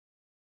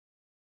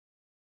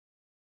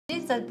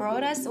that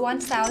brought us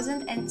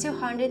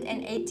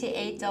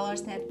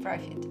 $1,288 net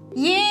profit.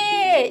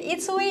 Yeah,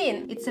 it's a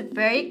win! It's a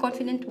very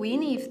confident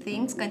win if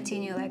things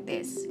continue like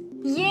this.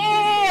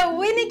 Yeah,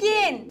 win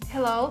again!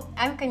 Hello,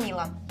 I'm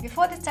Camila.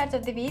 Before the start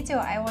of the video,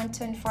 I want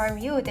to inform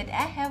you that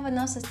I have an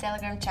awesome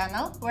Telegram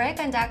channel where I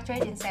conduct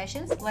trading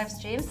sessions, live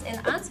streams,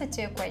 and answer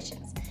to your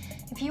questions.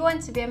 If you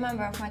want to be a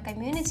member of my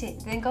community,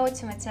 then go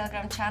to my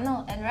Telegram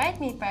channel and write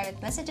me private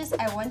messages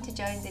I want to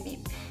join the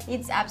VIP.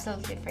 It's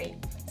absolutely free.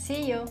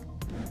 See you!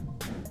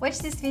 Watch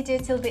this video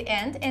till the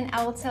end and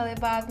I will tell you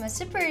about my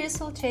super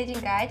useful trading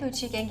guide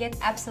which you can get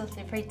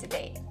absolutely free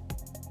today.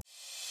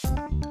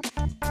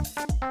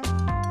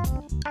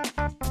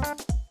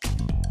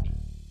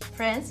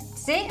 Friends,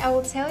 today I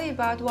will tell you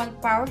about one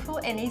powerful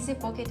and easy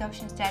pocket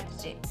option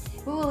strategy.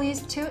 We will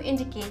use two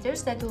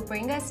indicators that will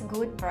bring us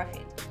good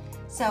profit.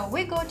 So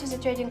we go to the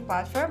trading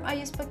platform I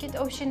use Pocket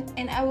Option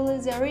and I will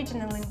leave the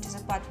original link to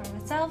the platform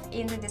itself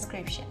in the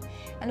description.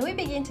 And we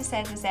begin to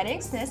set the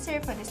settings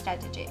necessary for the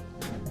strategy.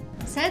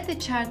 Set the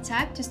chart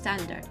type to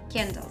standard,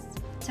 candles.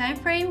 Time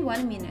frame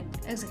 1 minute,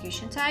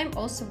 execution time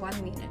also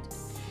 1 minute.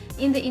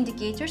 In the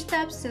indicators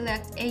tab,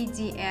 select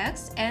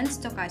ADX and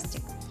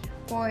Stochastic.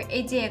 For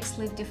ADX,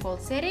 leave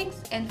default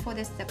settings, and for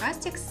the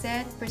Stochastic,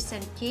 set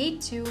 %K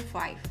to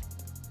 5.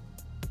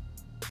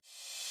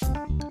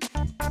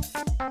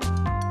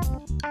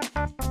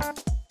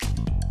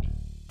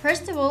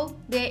 First of all,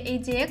 the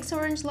ADX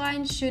orange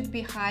line should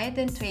be higher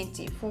than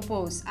 20 for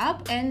both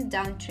up and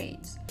down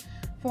trades.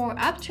 For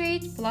up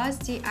trade, plus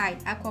DI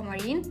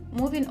aquamarine,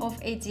 moving of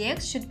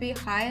ADX should be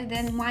higher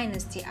than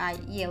minus DI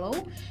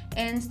yellow,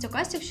 and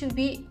Stochastic should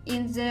be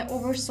in the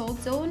oversold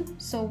zone,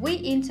 so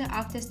we enter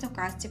after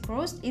Stochastic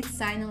crossed its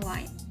signal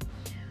line.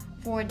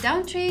 For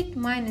down trade,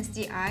 minus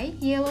DI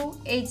yellow,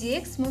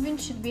 ADX moving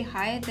should be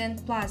higher than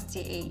plus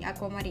DA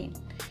aquamarine.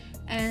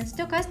 And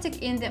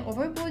Stochastic in the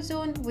overbought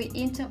zone, we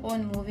enter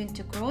on moving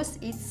to cross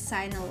its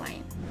signal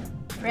line.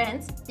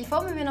 Friends,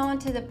 before moving on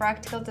to the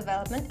practical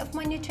development of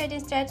my new trading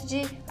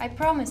strategy, I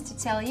promised to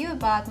tell you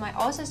about my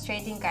awesome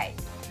trading guide.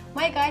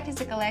 My guide is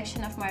a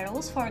collection of my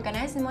rules for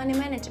organizing money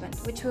management,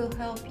 which will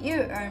help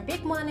you earn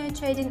big money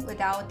trading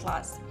without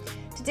loss.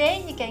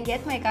 Today, you can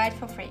get my guide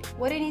for free.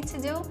 What do you need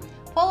to do?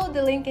 Follow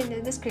the link in the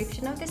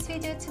description of this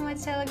video to my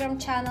Telegram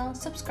channel,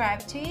 subscribe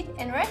to it,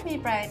 and write me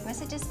private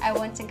messages I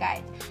want a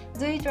guide.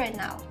 Do it right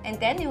now, and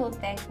then you will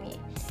thank me.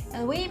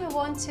 And we move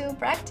on to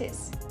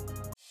practice.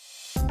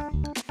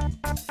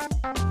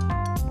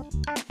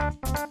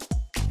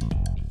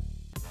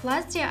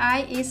 Plus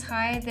DI is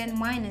higher than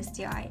minus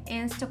DI,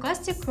 and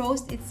Stochastic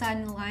crossed its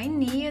signal line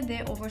near the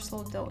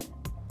oversold zone.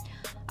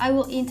 I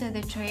will enter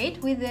the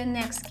trade with the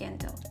next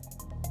candle.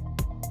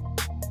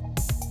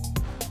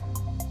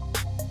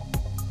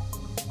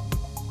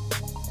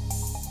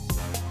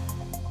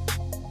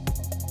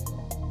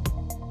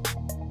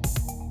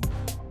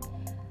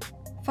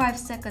 Five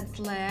seconds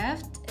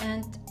left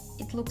and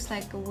it looks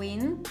like a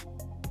win.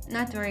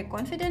 Not very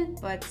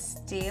confident, but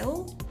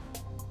still.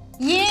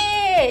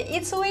 Yeah,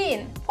 it's a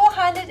win!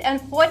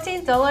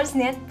 $414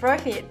 net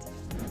profit!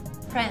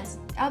 Friends,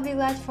 I'll be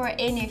glad for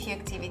any of your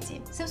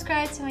activity.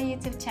 Subscribe to my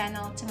YouTube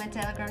channel, to my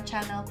Telegram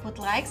channel, put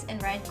likes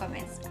and write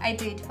comments. I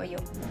do it for you.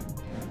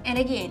 And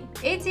again,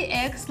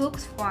 ADX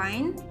looks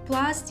fine,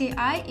 plus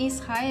DI is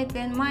higher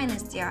than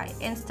minus DI,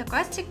 and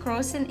Stochastic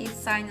crossing its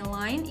signal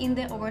line in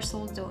the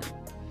oversold zone.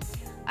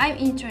 I'm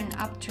entering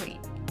up trade.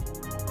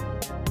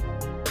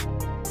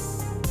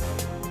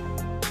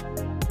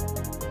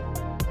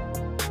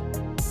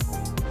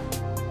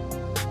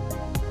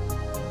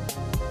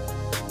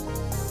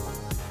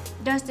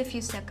 Just a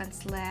few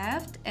seconds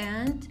left,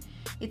 and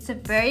it's a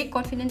very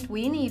confident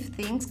win if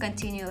things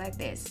continue like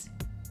this.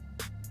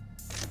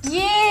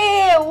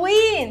 Yeah,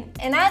 win!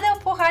 Another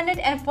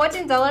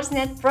 $414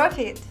 net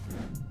profit!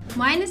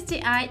 Minus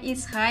DI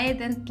is higher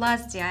than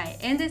plus DI,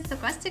 and the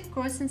Stochastic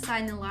crossing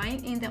signal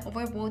line in the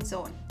overbought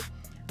zone.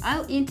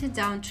 I'll enter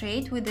down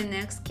trade with the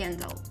next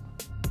candle.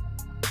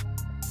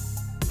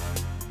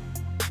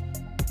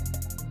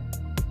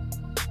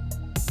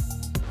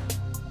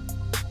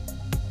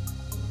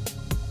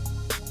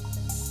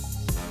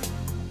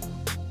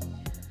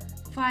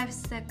 Five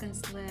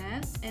seconds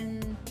left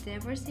and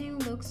everything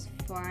looks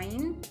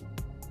fine.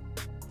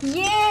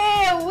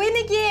 Yeah, win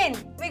again!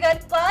 We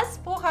got plus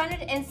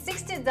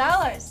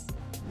 $460!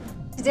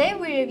 Today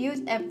we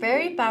reviewed a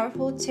very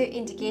powerful two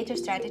indicator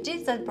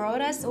strategy that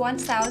brought us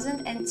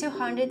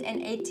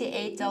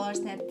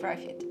 $1,288 net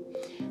profit.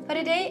 For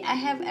today I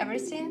have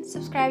everything.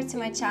 Subscribe to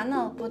my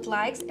channel, put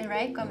likes and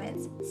write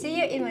comments. See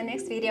you in my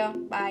next video.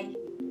 Bye!